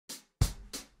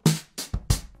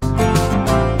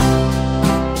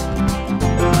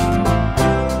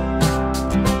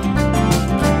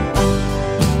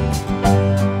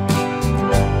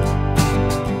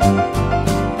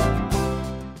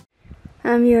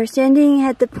You are standing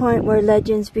at the point where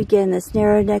legends begin. This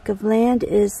narrow neck of land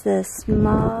is the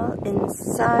small in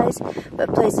size,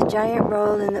 but plays a giant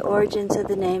role in the origins of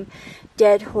the name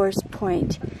Dead Horse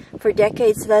Point. For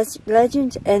decades,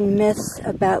 legends and myths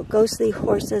about ghostly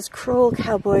horses, cruel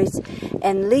cowboys,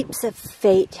 and leaps of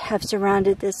fate have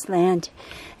surrounded this land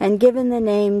and given the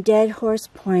name Dead Horse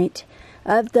Point.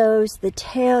 Of those, the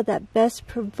tale that best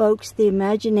provokes the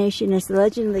imagination is the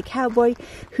legend of the cowboy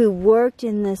who worked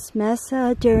in this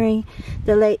mesa during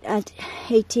the late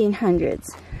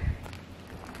 1800s.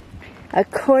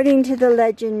 According to the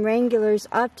legend, wranglers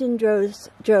often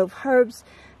drove herds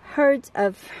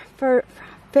of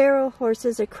feral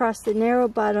horses across the narrow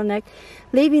bottleneck,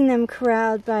 leaving them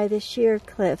corralled by the sheer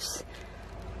cliffs.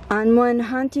 On one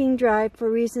hunting drive, for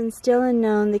reasons still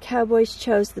unknown, the cowboys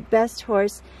chose the best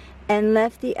horse and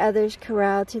left the others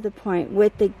corralled to the point.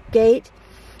 With the gate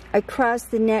across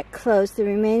the neck closed, the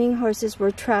remaining horses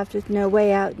were trapped with no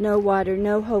way out, no water,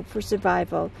 no hope for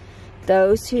survival.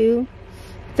 Those who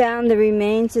found the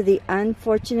remains of the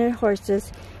unfortunate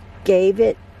horses gave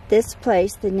this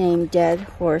place the name Dead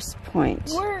Horse Point.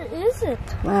 Where is it?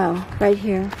 Wow, right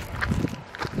here.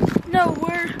 No,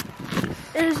 where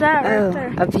is that right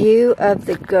there? A view of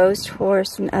the ghost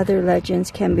horse and other legends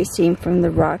can be seen from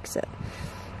the rocks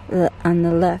on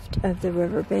the left of the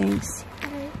riverbanks.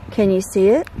 Can you see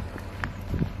it?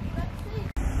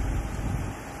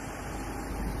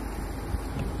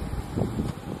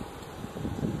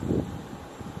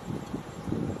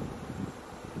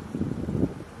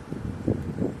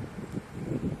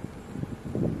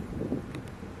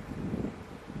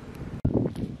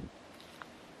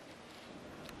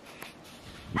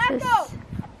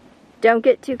 Don't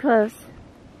get too close.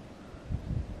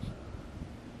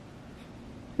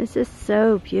 This is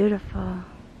so beautiful.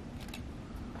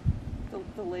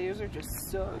 The layers are just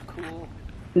so cool.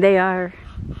 They are.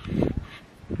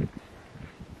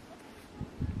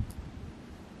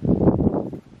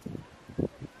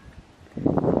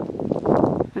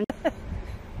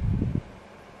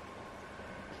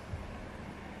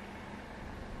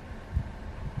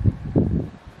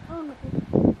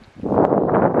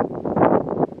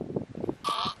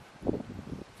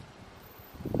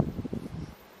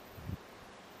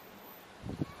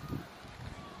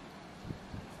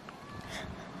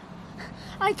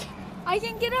 I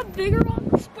can get up bigger on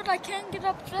this, but I can't get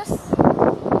up this.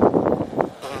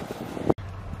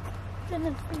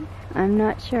 I'm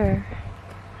not sure.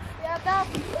 Yeah,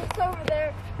 it's over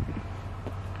there.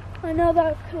 I know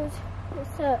that because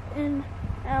it's in,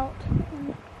 out.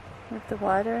 With the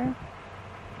water?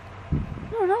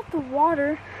 No, not the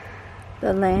water.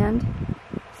 The land?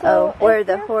 So where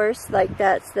the horse, like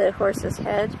that's the horse's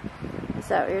head? Is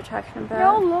that what you're talking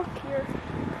about? No, look here.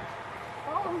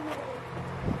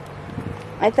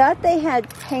 I thought they had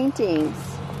paintings.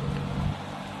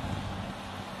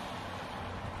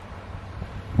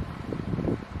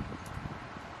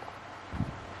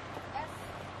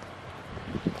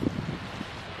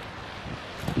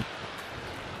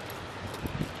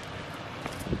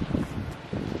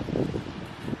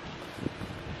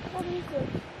 What is it?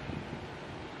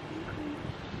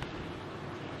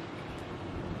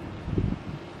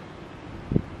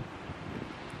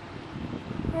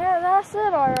 Yeah, that's it,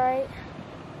 alright.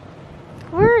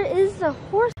 Where is the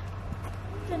horse?